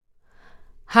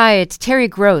Hi, it's Terry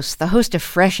Gross, the host of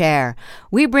Fresh Air.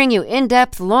 We bring you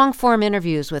in-depth, long-form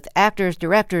interviews with actors,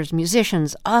 directors,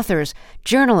 musicians, authors,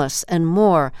 journalists, and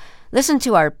more. Listen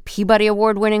to our Peabody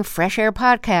Award-winning Fresh Air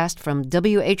podcast from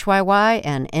WHYY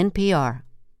and NPR.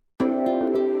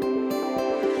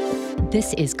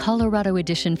 This is Colorado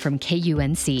Edition from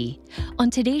KUNC. On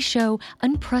today's show,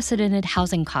 unprecedented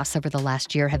housing costs over the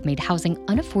last year have made housing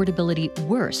unaffordability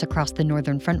worse across the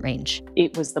Northern Front Range.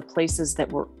 It was the places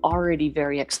that were already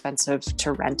very expensive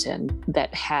to rent in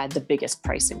that had the biggest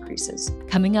price increases.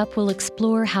 Coming up, we'll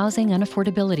explore housing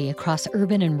unaffordability across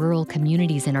urban and rural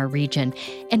communities in our region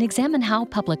and examine how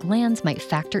public lands might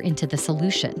factor into the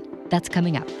solution. That's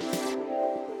coming up.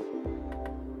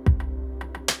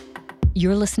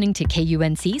 You're listening to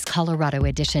KUNC's Colorado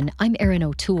Edition. I'm Erin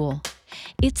O'Toole.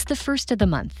 It's the first of the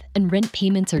month, and rent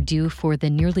payments are due for the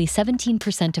nearly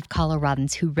 17% of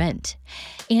Coloradans who rent.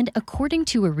 And according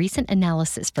to a recent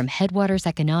analysis from Headwaters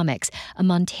Economics, a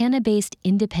Montana-based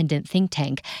independent think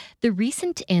tank, the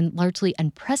recent and largely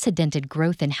unprecedented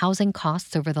growth in housing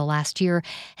costs over the last year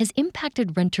has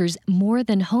impacted renters more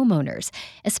than homeowners,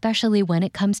 especially when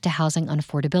it comes to housing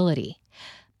unaffordability.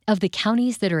 Of the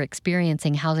counties that are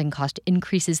experiencing housing cost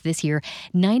increases this year,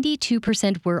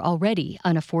 92% were already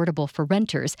unaffordable for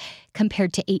renters,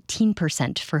 compared to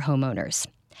 18% for homeowners.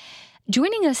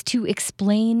 Joining us to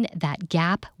explain that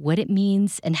gap, what it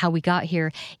means, and how we got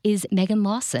here is Megan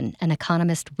Lawson, an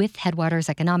economist with Headwaters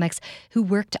Economics who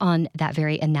worked on that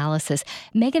very analysis.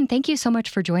 Megan, thank you so much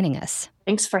for joining us.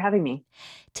 Thanks for having me.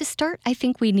 To start, I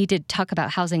think we need to talk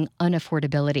about housing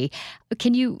unaffordability.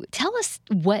 Can you tell us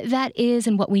what that is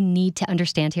and what we need to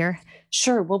understand here?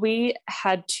 Sure. Well, we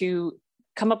had to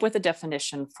come up with a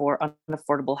definition for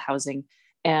unaffordable housing,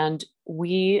 and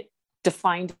we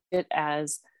defined it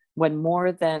as when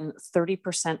more than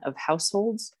 30% of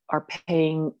households are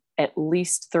paying at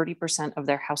least 30% of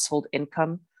their household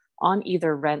income on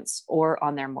either rents or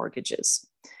on their mortgages.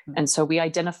 And so we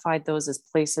identified those as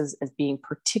places as being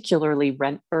particularly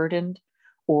rent burdened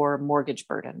or mortgage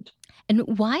burdened.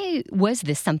 And why was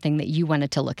this something that you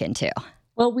wanted to look into?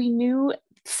 Well, we knew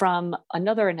from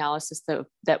another analysis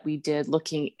that we did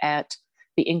looking at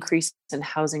the increase in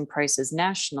housing prices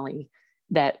nationally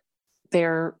that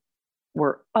there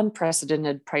were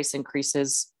unprecedented price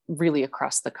increases really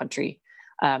across the country.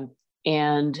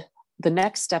 And the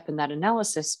next step in that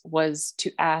analysis was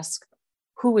to ask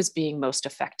who was being most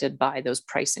affected by those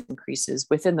price increases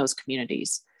within those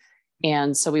communities.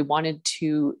 And so we wanted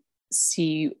to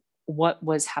see what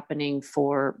was happening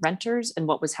for renters and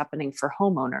what was happening for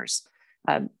homeowners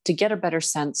to get a better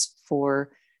sense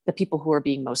for the people who are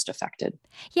being most affected.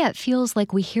 Yeah, it feels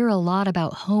like we hear a lot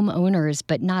about homeowners,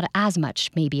 but not as much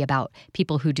maybe about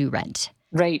people who do rent.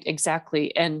 Right,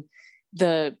 exactly. And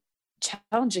the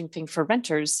challenging thing for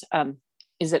renters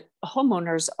is that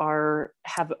homeowners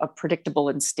have a predictable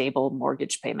and stable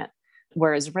mortgage payment,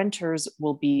 whereas renters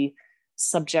will be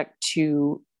subject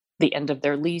to the end of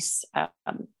their lease,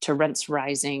 to rents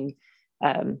rising,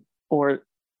 or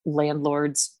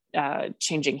landlords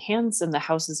changing hands and the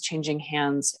houses changing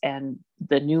hands and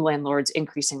the new landlords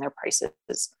increasing their prices.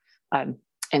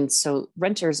 And so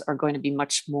renters are going to be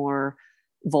much more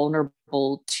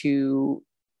vulnerable to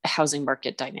housing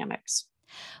market dynamics.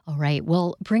 All right.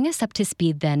 Well, bring us up to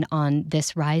speed then on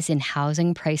this rise in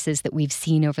housing prices that we've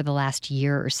seen over the last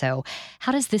year or so.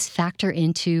 How does this factor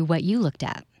into what you looked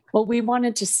at? Well, we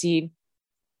wanted to see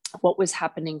what was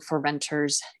happening for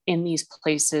renters in these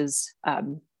places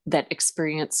that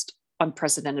experienced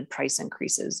unprecedented price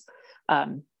increases.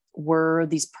 Were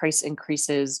these price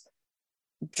increases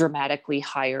dramatically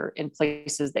higher in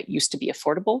places that used to be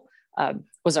affordable?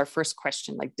 Was our first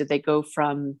question. Like, did they go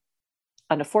from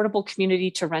an affordable community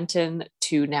to rent in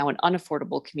to now an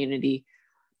unaffordable community?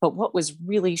 But what was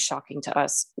really shocking to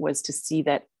us was to see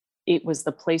that it was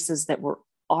the places that were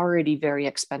already very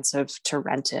expensive to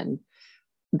rent in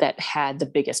that had the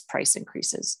biggest price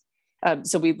increases.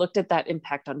 So we looked at that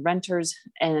impact on renters,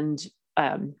 and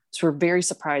so we're very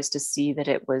surprised to see that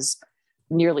it was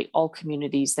nearly all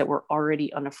communities that were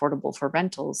already unaffordable for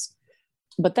rentals.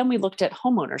 But then we looked at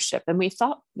homeownership, and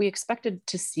we expected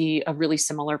to see a really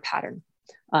similar pattern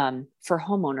for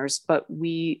homeowners, but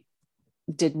we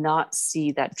did not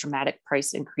see that dramatic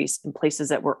price increase in places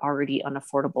that were already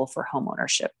unaffordable for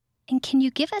homeownership. And can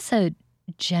you give us a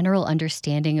general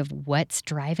understanding of what's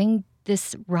driving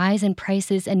this rise in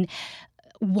prices and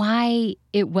why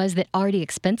it was that already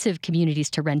expensive communities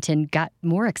to rent in got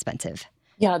more expensive?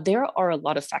 Yeah, there are a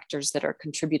lot of factors that are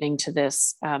contributing to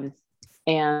this.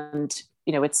 And,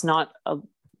 it's not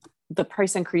the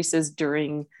price increases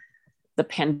during the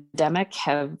pandemic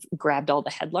have grabbed all the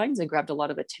headlines and grabbed a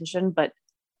lot of attention, but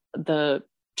the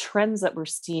trends that we're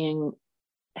seeing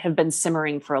have been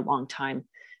simmering for a long time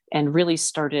and really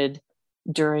started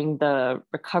during the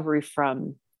recovery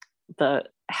from the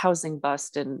housing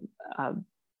bust and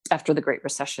after the Great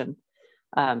Recession.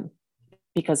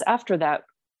 Because after that,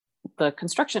 the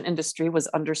construction industry was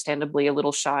understandably a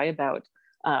little shy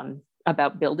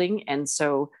about building. And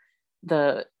so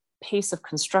the pace of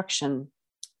construction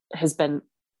has been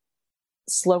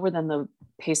slower than the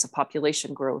pace of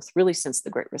population growth really since the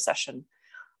Great Recession.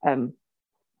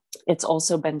 It's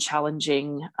also been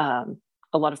challenging.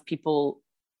 A lot of people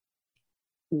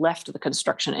left the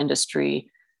construction industry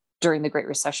during the Great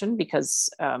Recession because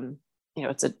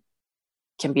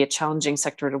can be a challenging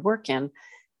sector to work in.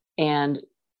 And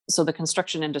so the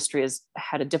construction industry has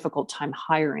had a difficult time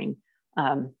hiring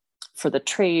for the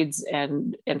trades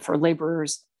and for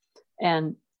laborers.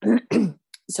 And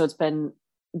so it's been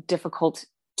difficult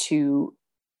to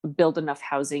build enough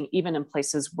housing, even in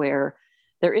places where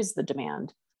there is the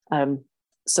demand.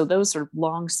 So those sort of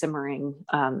long simmering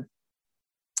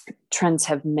trends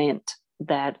have meant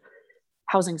that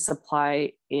housing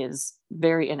supply is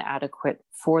very inadequate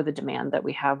for the demand that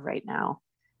we have right now.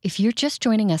 If you're just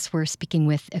joining us, we're speaking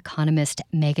with economist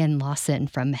Megan Lawson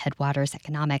from Headwaters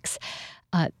Economics.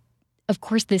 Of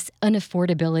course, this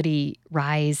unaffordability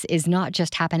rise is not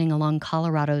just happening along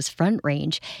Colorado's Front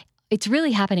Range. It's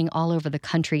really happening all over the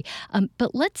country.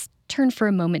 But let's turn for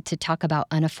a moment to talk about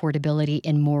unaffordability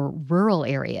in more rural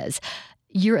areas.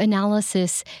 Your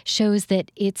analysis shows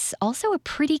that it's also a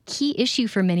pretty key issue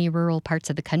for many rural parts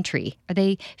of the country. Are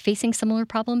they facing similar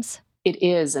problems? It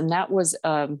is. And that was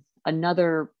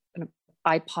another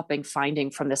eye-popping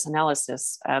finding from this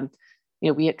analysis.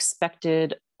 We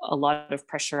expected a lot of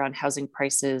pressure on housing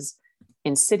prices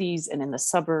in cities and in the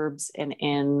suburbs and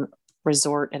in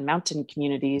resort and mountain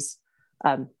communities.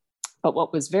 But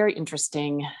what was very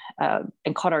interesting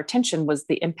and caught our attention was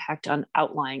the impact on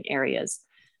outlying areas,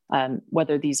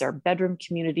 whether these are bedroom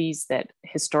communities that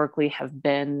historically have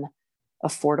been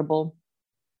affordable.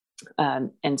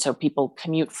 And so people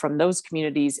commute from those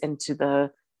communities into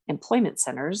the employment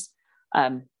centers.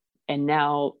 And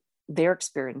now they're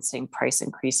experiencing price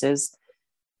increases.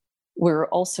 We're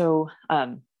also,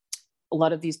 a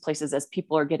lot of these places, as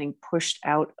people are getting pushed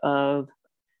out of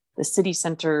the city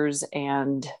centers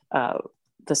and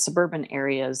the suburban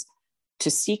areas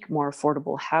to seek more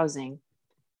affordable housing.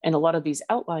 And a lot of these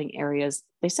outlying areas,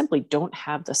 they simply don't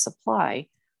have the supply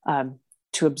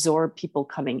to absorb people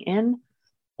coming in,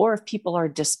 or if people are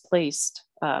displaced,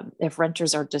 if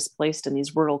renters are displaced in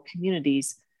these rural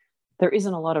communities, there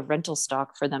isn't a lot of rental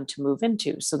stock for them to move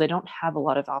into. So they don't have a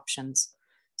lot of options.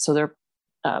 So there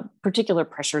are particular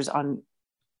pressures on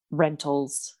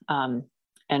rentals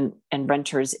and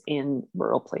renters in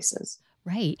rural places.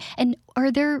 Right. And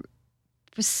are there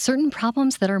certain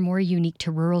problems that are more unique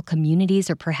to rural communities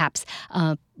or perhaps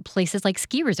places like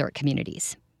ski resort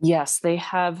communities? Yes, they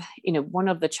have. One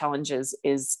of the challenges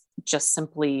is just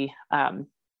simply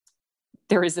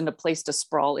there isn't a place to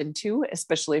sprawl into,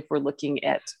 especially if we're looking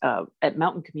at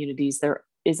mountain communities. There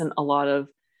isn't a lot of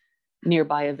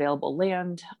nearby available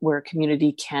land where a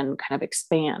community can kind of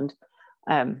expand.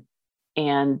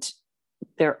 And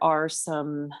there are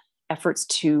some efforts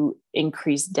to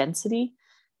increase density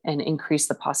and increase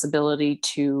the possibility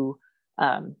to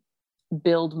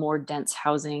build more dense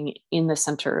housing in the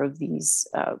center of these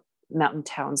mountain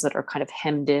towns that are kind of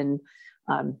hemmed in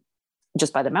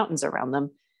just by the mountains around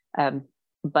them.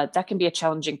 But that can be a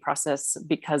challenging process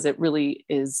because it really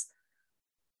is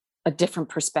a different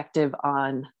perspective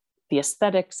on the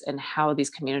aesthetics and how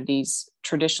these communities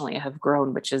traditionally have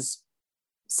grown, which is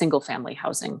single family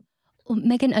housing. Well,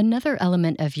 Megan, another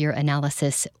element of your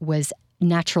analysis was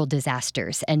natural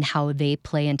disasters and how they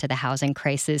play into the housing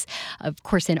crisis. Of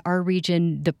course, in our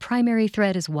region, the primary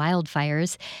threat is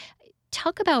wildfires.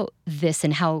 Talk about this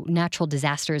and how natural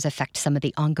disasters affect some of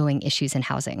the ongoing issues in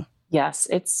housing. Yes,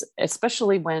 it's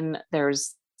especially when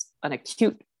there's an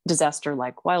acute disaster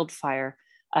like wildfire,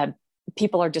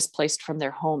 people are displaced from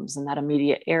their homes in that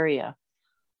immediate area.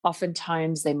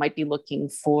 Oftentimes, they might be looking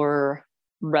for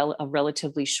a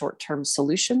relatively short-term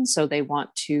solution. So they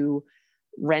want to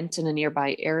rent in a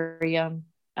nearby area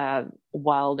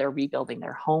while they're rebuilding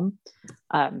their home.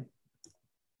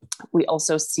 We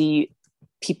also see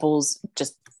people's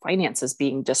just finances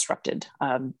being disrupted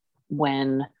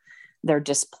when they're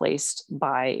displaced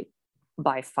by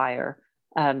fire.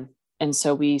 And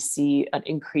so we see an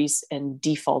increase in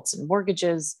defaults in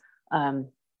mortgages.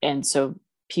 And so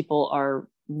people are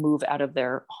move out of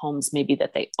their homes, maybe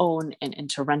that they own, and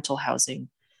into rental housing.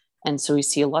 And so we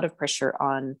see a lot of pressure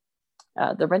on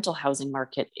the rental housing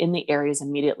market in the areas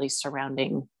immediately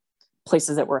surrounding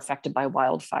places that were affected by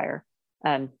wildfire.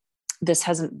 This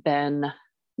hasn't been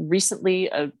recently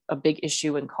a big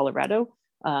issue in Colorado.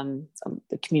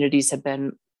 The communities have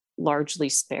been largely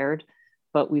spared,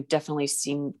 but we've definitely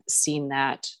seen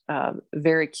that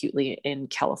very acutely in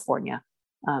California.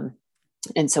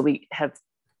 And so we have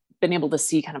been able to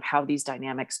see kind of how these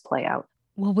dynamics play out.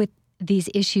 Well, with these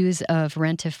issues of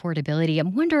rent affordability,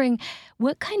 I'm wondering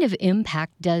what kind of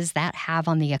impact does that have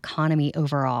on the economy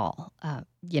overall?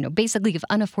 Basically, if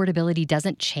unaffordability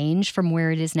doesn't change from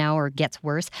where it is now or gets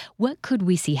worse, what could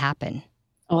we see happen?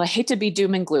 Well, I hate to be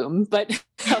doom and gloom, but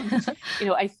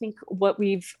I think what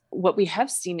we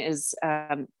have seen is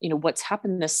what's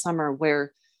happened this summer,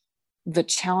 where the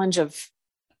challenge of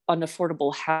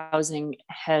unaffordable housing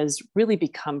has really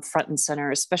become front and center,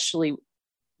 especially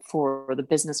for the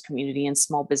business community and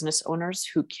small business owners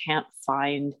who can't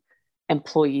find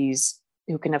employees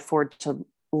who can afford to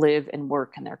live and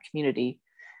work in their community.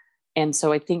 And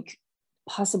so I think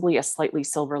possibly a slightly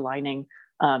silver lining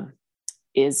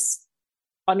is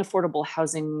unaffordable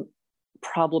housing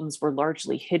problems were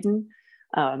largely hidden,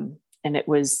 and it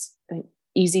was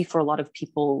easy for a lot of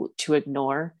people to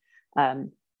ignore.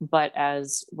 But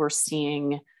as we're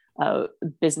seeing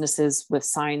businesses with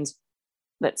signs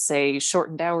that say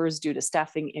shortened hours due to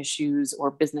staffing issues, or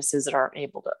businesses that aren't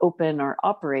able to open or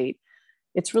operate,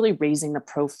 it's really raising the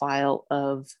profile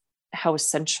of how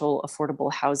essential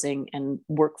affordable housing and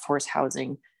workforce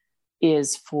housing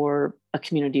is for a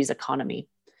community's economy.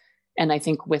 And I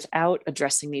think without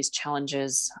addressing these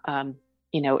challenges,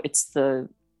 it's the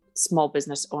small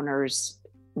business owners,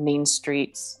 main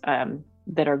streets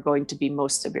that are going to be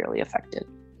most severely affected.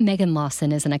 Megan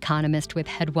Lawson is an economist with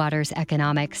Headwaters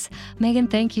Economics. Megan,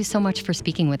 thank you so much for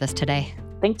speaking with us today.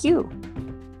 Thank you.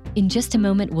 In just a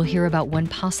moment, we'll hear about one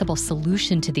possible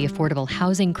solution to the affordable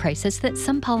housing crisis that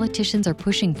some politicians are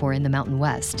pushing for in the Mountain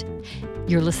West.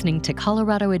 You're listening to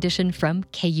Colorado Edition from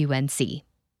KUNC.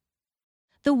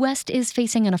 The West is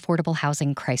facing an affordable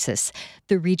housing crisis.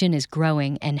 The region is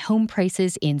growing, and home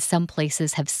prices in some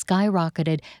places have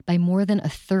skyrocketed by more than a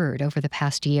third over the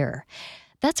past year.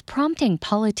 That's prompting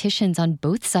politicians on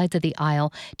both sides of the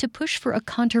aisle to push for a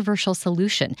controversial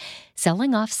solution,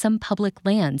 selling off some public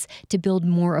lands to build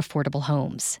more affordable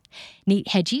homes. Nate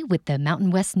Hedgie with the Mountain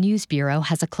West News Bureau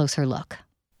has a closer look.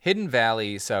 Hidden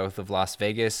Valley, south of Las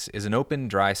Vegas, is an open,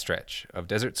 dry stretch of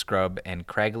desert scrub and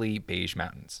craggly beige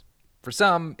mountains. For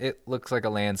some, it looks like a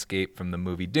landscape from the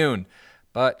movie Dune,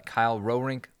 but Kyle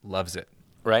Roerink loves it.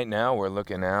 Right now, we're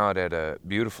looking out at a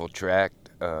beautiful tract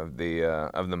of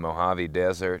the Mojave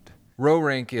Desert.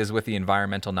 Roerink is with the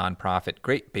environmental nonprofit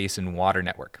Great Basin Water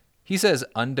Network. He says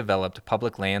undeveloped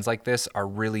public lands like this are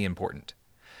really important.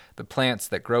 The plants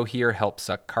that grow here help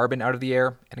suck carbon out of the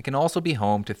air, and it can also be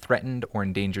home to threatened or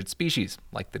endangered species,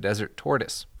 like the desert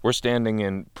tortoise. We're standing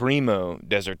in primo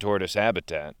desert tortoise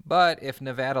habitat. But if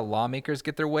Nevada lawmakers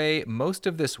get their way, most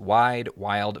of this wide,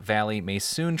 wild valley may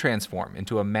soon transform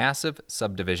into a massive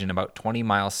subdivision about 20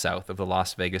 miles south of the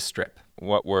Las Vegas Strip.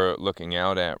 What we're looking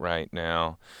out at right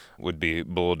now would be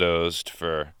bulldozed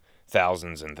for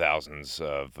thousands and thousands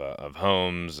of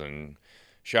homes and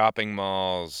shopping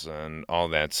malls and all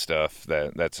that stuff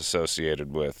that's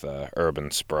associated with urban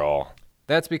sprawl.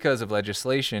 That's because of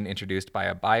legislation introduced by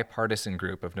a bipartisan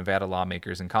group of Nevada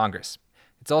lawmakers in Congress.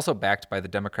 It's also backed by the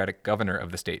Democratic governor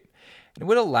of the state, and it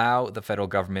would allow the federal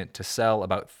government to sell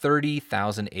about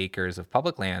 30,000 acres of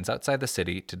public lands outside the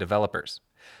city to developers.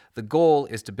 The goal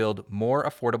is to build more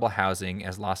affordable housing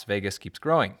as Las Vegas keeps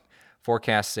growing.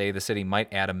 Forecasts say the city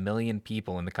might add 1 million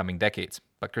people in the coming decades.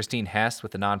 But Christine Hess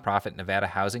with the nonprofit Nevada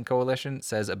Housing Coalition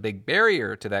says a big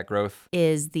barrier to that growth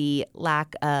is the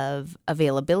lack of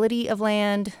availability of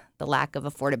land, the lack of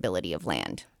affordability of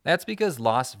land. That's because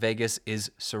Las Vegas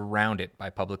is surrounded by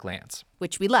public lands,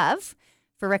 which we love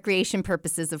for recreation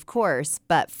purposes, of course,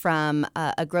 but from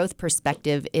a growth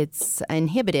perspective, it's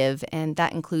inhibitive, and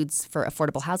that includes for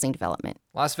affordable housing development.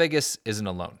 Las Vegas isn't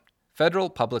alone. Federal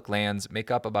public lands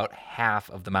make up about half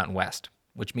of the Mountain West,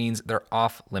 which means they're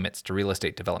off limits to real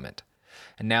estate development.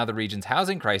 And now the region's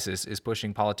housing crisis is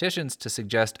pushing politicians to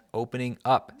suggest opening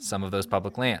up some of those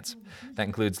public lands. That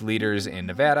includes leaders in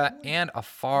Nevada and a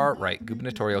far-right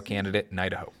gubernatorial candidate in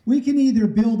Idaho. We can either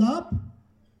build up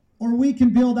or we can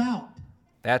build out.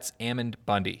 That's Ammon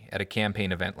Bundy at a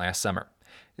campaign event last summer.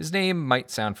 His name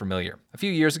might sound familiar. A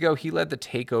few years ago, he led the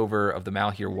takeover of the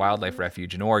Malheur Wildlife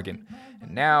Refuge in Oregon,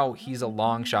 and now he's a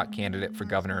long-shot candidate for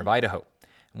governor of Idaho.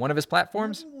 And one of his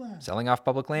platforms? Selling off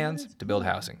public lands to build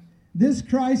housing. This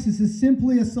crisis is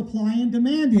simply a supply and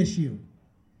demand issue.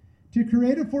 To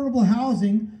create affordable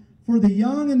housing for the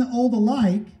young and the old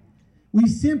alike, we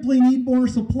simply need more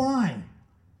supply.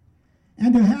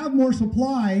 And to have more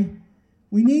supply,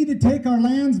 we need to take our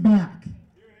lands back.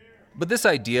 But this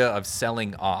idea of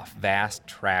selling off vast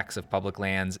tracts of public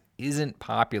lands isn't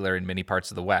popular in many parts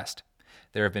of the West.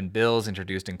 There have been bills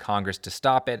introduced in Congress to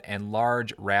stop it and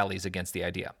large rallies against the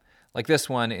idea, like this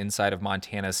one inside of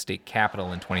Montana's state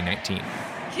capitol in 2019.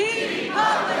 Keep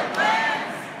public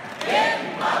lands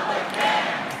in public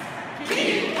hands!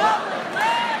 Keep public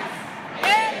lands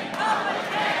in public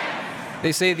hands!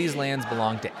 They say these lands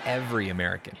belong to every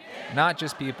American, not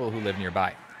just people who live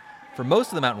nearby. For most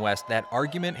of the Mountain West, that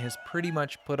argument has pretty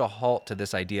much put a halt to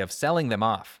this idea of selling them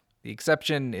off. The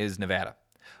exception is Nevada.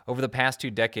 Over the past 2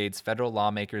 decades, federal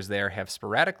lawmakers there have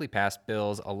sporadically passed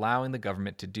bills allowing the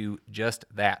government to do just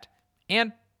that.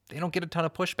 And they don't get a ton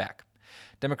of pushback.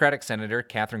 Democratic Senator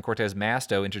Catherine Cortez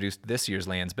Masto introduced this year's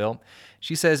lands bill.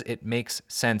 She says it makes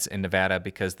sense in Nevada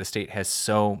because the state has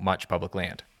so much public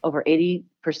land. Over 80%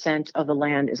 of the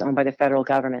land is owned by the federal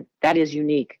government. That is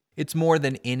unique. It's more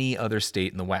than any other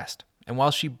state in the West. And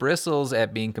while she bristles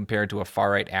at being compared to a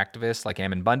far-right activist like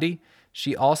Ammon Bundy,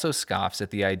 she also scoffs at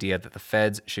the idea that the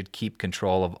feds should keep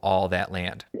control of all that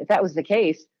land. If that was the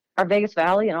case, our Vegas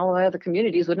Valley and all the other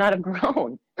communities would not have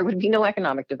grown. There would be no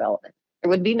economic development. There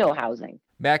would be no housing.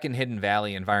 Back in Hidden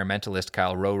Valley, environmentalist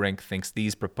Kyle Roerink thinks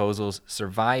these proposals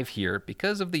survive here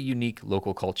because of the unique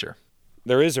local culture.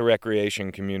 There is a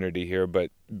recreation community here, but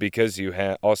because you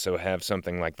also have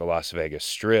something like the Las Vegas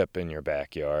Strip in your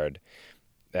backyard,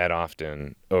 that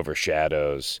often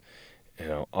overshadows,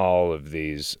 all of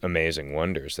these amazing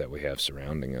wonders that we have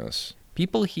surrounding us.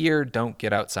 People here don't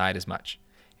get outside as much.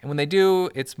 And when they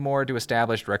do, it's more to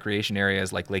established recreation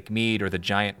areas like Lake Mead or the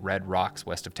giant red rocks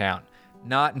west of town,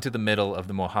 not into the middle of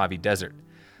the Mojave Desert.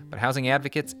 But housing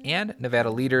advocates and Nevada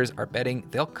leaders are betting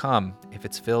they'll come if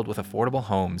it's filled with affordable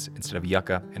homes instead of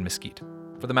yucca and mesquite.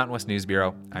 For the Mountain West News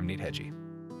Bureau, I'm Nate Hedgie.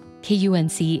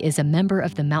 KUNC is a member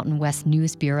of the Mountain West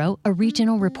News Bureau, a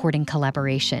regional reporting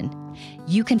collaboration.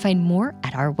 You can find more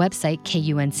at our website,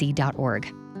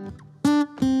 kunc.org.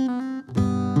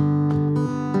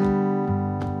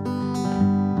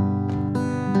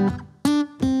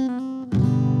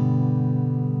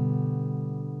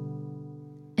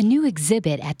 A new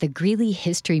exhibit at the Greeley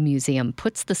History Museum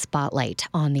puts the spotlight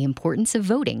on the importance of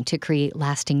voting to create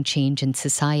lasting change in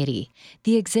society.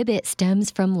 The exhibit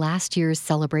stems from last year's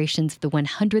celebrations of the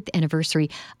 100th anniversary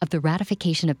of the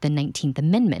ratification of the 19th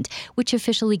Amendment, which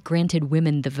officially granted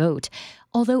women the vote.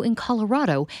 Although in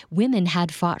Colorado, women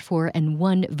had fought for and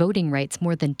won voting rights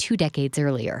more than 2 decades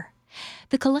earlier.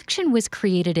 The collection was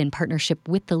created in partnership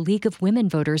with the League of Women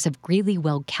Voters of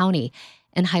Greeley-Weld County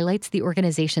and highlights the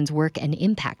organization's work and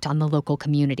impact on the local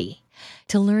community.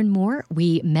 To learn more,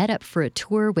 we met up for a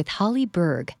tour with Holly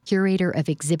Berg, curator of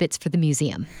exhibits for the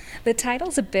museum. The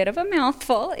title's a bit of a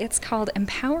mouthful. It's called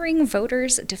Empowering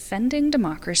Voters, Defending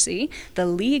Democracy, the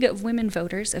League of Women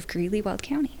Voters of Greeley-Weld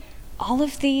County. All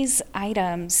of these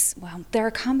items, they're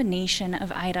a combination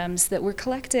of items that were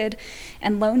collected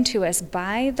and loaned to us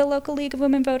by the local League of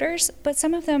Women Voters, but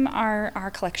some of them are our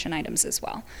collection items as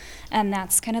well. And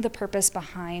that's kind of the purpose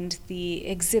behind the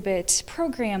exhibit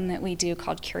program that we do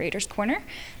called Curator's Corner.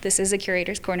 This is a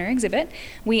Curator's Corner exhibit.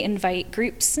 We invite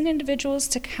groups and individuals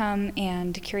to come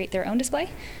and curate their own display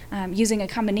using a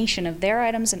combination of their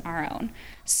items and our own.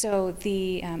 So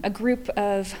a group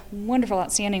of wonderful,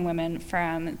 outstanding women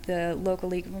from the local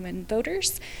League of Women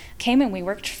Voters came and we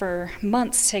worked for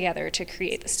months together to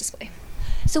create this display.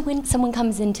 So when someone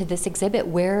comes into this exhibit,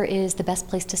 where is the best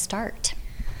place to start?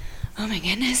 Oh my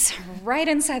goodness, right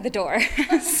inside the door.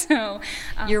 So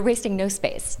you're wasting no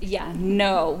space. Yeah,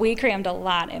 no, we crammed a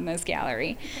lot in this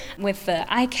gallery with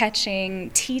the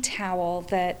eye-catching tea towel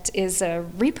that is a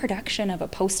reproduction of a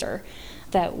poster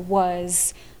that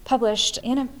was published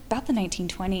in about the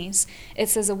 1920s. It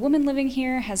says, "A woman living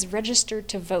here has registered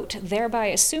to vote, thereby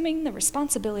assuming the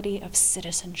responsibility of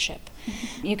citizenship."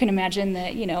 Mm-hmm. You can imagine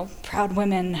that, proud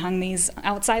women hung these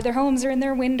outside their homes or in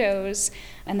their windows,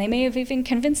 and they may have even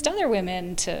convinced other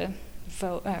women to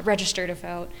vote, register to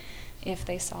vote if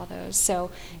they saw those. So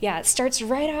it starts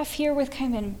right off here with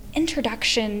kind of an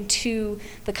introduction to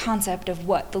the concept of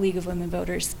what the League of Women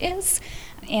Voters is.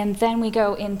 And then we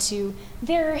go into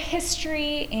their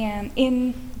history and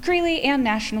in Greeley and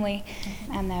nationally.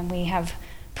 And then we have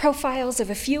profiles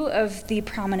of a few of the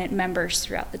prominent members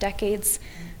throughout the decades.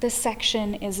 This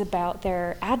section is about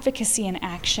their advocacy and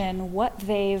action, what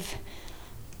they've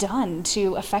done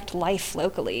to affect life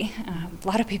locally. A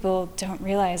lot of people don't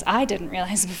realize, I didn't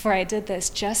realize before I did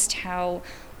this, just how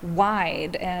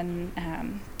wide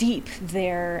and deep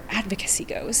their advocacy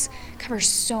goes. It covers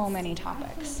so many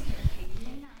topics.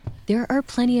 There are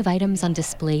plenty of items on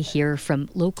display here, from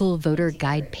local voter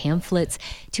guide pamphlets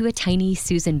to a tiny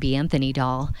Susan B. Anthony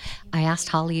doll. I asked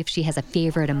Holly if she has a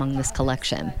favorite among this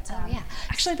collection.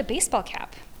 Actually, the baseball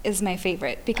cap is my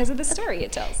favorite because of the story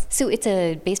it tells. So it's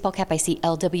a baseball cap. I see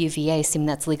LWVA. I assume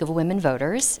that's League of Women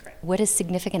Voters. What is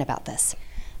significant about this?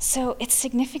 So it's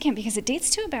significant because it dates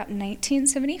to about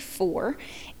 1974,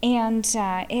 and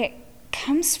it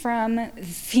comes from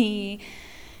the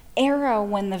era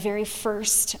when the very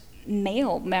first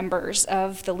male members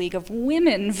of the League of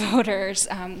Women Voters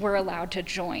were allowed to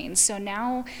join. So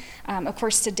now, of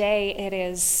course, today it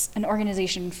is an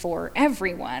organization for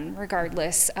everyone,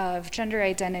 regardless of gender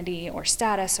identity or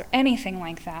status or anything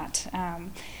like that.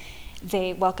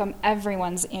 They welcome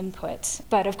everyone's input.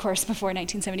 But of course, before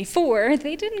 1974,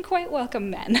 they didn't quite welcome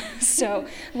men. So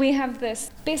we have this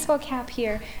baseball cap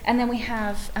here, and then we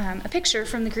have a picture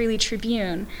from the Greeley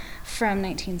Tribune from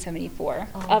 1974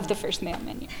 of the first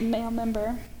male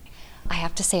member. I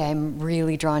have to say I'm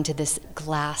really drawn to this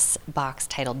glass box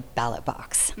titled Ballot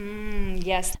Box.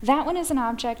 Yes, that one is an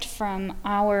object from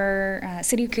our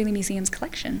City of Greeley Museum's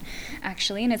collection,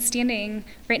 actually, and it's standing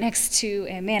right next to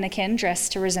a mannequin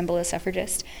dressed to resemble a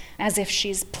suffragist, as if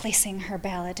she's placing her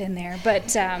ballot in there.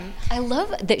 But I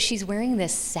love that she's wearing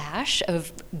this sash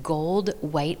of gold,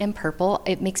 white, and purple.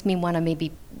 It makes me want to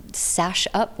maybe sash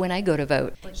up when I go to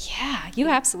vote. Yeah, you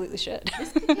absolutely should.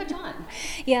 This could catch on.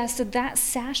 Yeah, so that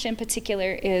sash in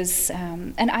particular is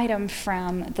an item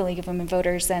from the League of Women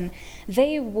Voters, and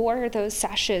they wore those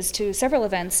sashes to several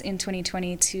events in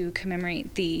 2020 to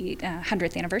commemorate the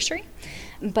 100th anniversary.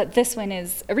 But this one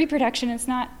is a reproduction. It's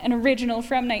not an original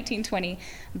from 1920,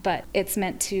 but it's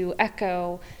meant to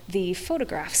echo the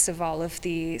photographs of all of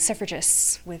the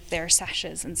suffragists with their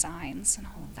sashes and signs and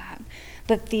all of that.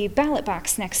 But the ballot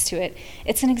box next to it,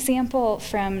 it's an example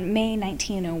from May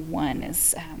 1901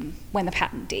 is when the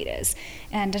patent date is.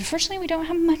 And unfortunately, we don't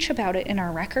have much about it in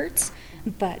our records,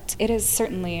 but it is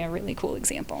certainly a really cool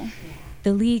example.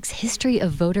 The League's history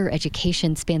of voter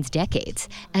education spans decades,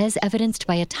 as evidenced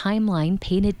by a timeline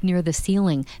painted near the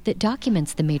ceiling that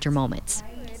documents the major moments.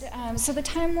 So the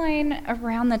timeline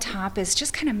around the top is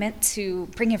just kind of meant to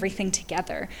bring everything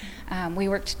together. We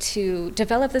worked to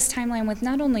develop this timeline with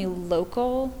not only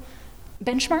local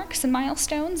benchmarks and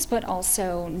milestones, but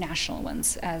also national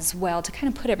ones as well to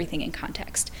kind of put everything in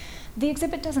context. The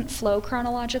exhibit doesn't flow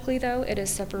chronologically, though. It is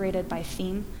separated by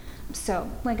theme.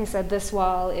 So, like I said, this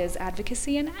wall is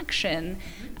advocacy and action.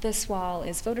 This wall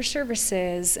is voter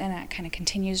services, and that kind of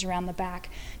continues around the back,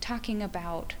 talking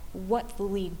about what the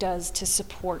League does to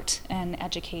support and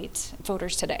educate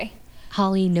voters today.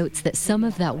 Holly notes that some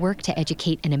of that work to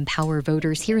educate and empower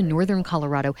voters here in northern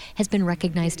Colorado has been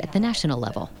recognized at the national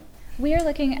level. We are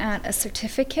looking at a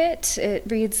certificate. It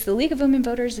reads the League of Women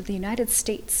Voters of the United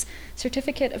States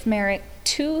Certificate of Merit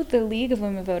to the League of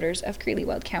Women Voters of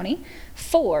Greeley-Weld County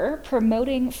for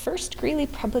promoting First Greeley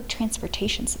Public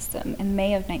Transportation System in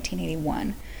May of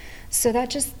 1981. So that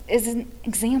just is an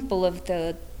example of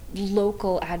the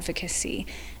local advocacy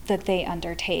that they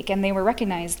undertake, and they were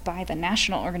recognized by the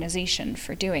national organization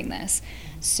for doing this.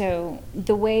 So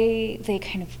the way they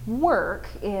kind of work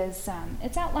is,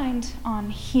 it's outlined on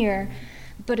here,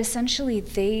 but essentially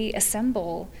they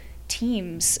assemble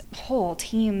whole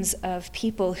teams of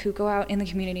people who go out in the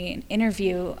community and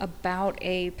interview about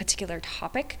a particular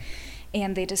topic,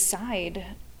 and they decide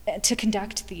to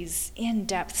conduct these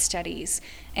in-depth studies,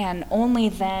 and only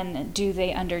then do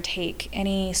they undertake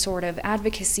any sort of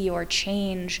advocacy or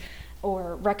change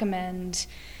or recommend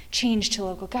change to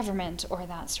local government or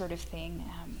that sort of thing.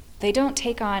 They don't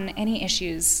take on any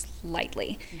issues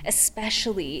lightly,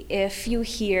 especially if you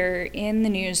hear in the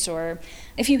news or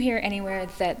if you hear anywhere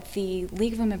that the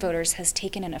League of Women Voters has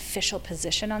taken an official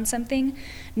position on something.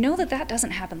 Know that that doesn't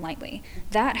happen lightly.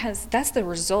 That's the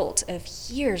result of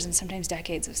years and sometimes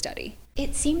decades of study.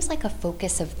 It seems like a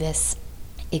focus of this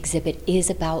exhibit is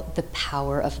about the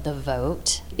power of the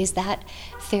vote. Is that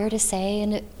fair to say?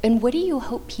 And what do you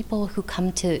hope people who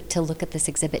come to look at this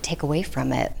exhibit take away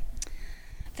from it?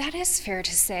 That is fair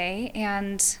to say,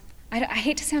 and I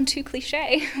hate to sound too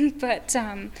cliche, but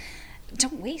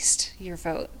don't waste your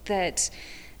vote. That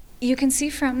you can see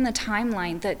from the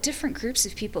timeline that different groups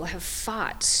of people have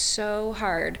fought so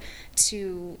hard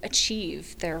to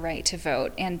achieve their right to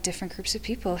vote, and different groups of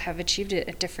people have achieved it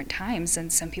at different times,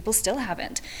 and some people still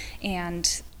haven't.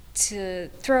 And to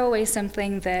throw away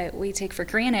something that we take for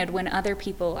granted when other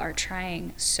people are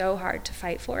trying so hard to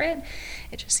fight for it,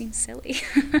 it just seems silly.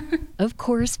 Of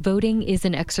course, voting is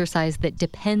an exercise that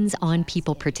depends on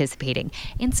people participating,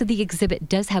 and so the exhibit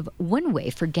does have one way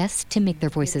for guests to make their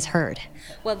voices heard.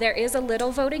 Well, there is a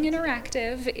little voting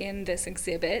interactive in this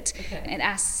exhibit. It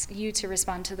asks you to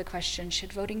respond to the question,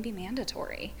 should voting be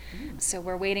mandatory? So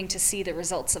we're waiting to see the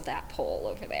results of that poll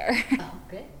over there. Oh,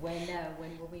 good. When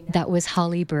will we know? That was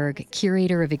Holly Berg,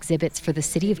 curator of exhibits for the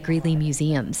City of Greeley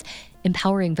Museums.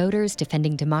 Empowering Voters,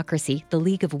 Defending Democracy, the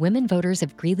League of Women Voters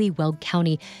of Greeley-Weld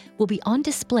County will be on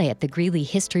display at the Greeley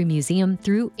History Museum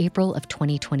through April of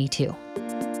 2022.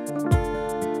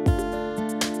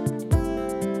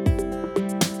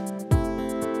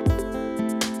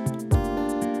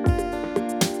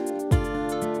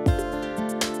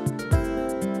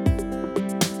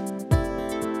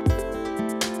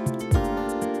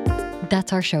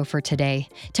 That's our show for today.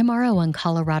 Tomorrow on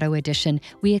Colorado Edition,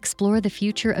 we explore the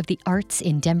future of the arts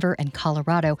in Denver and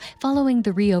Colorado following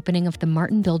the reopening of the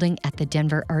Martin Building at the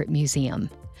Denver Art Museum.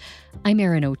 I'm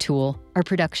Erin O'Toole. Our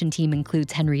production team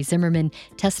includes Henry Zimmerman,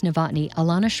 Tess Novotny,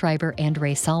 Alana Schreiber, and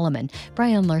Ray Solomon.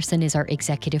 Brian Larson is our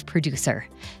executive producer.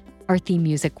 Our theme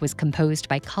music was composed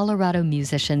by Colorado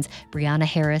musicians Brianna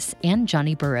Harris and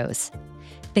Johnny Burrows.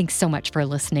 Thanks so much for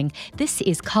listening. This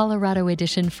is Colorado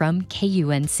Edition from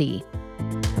KUNC.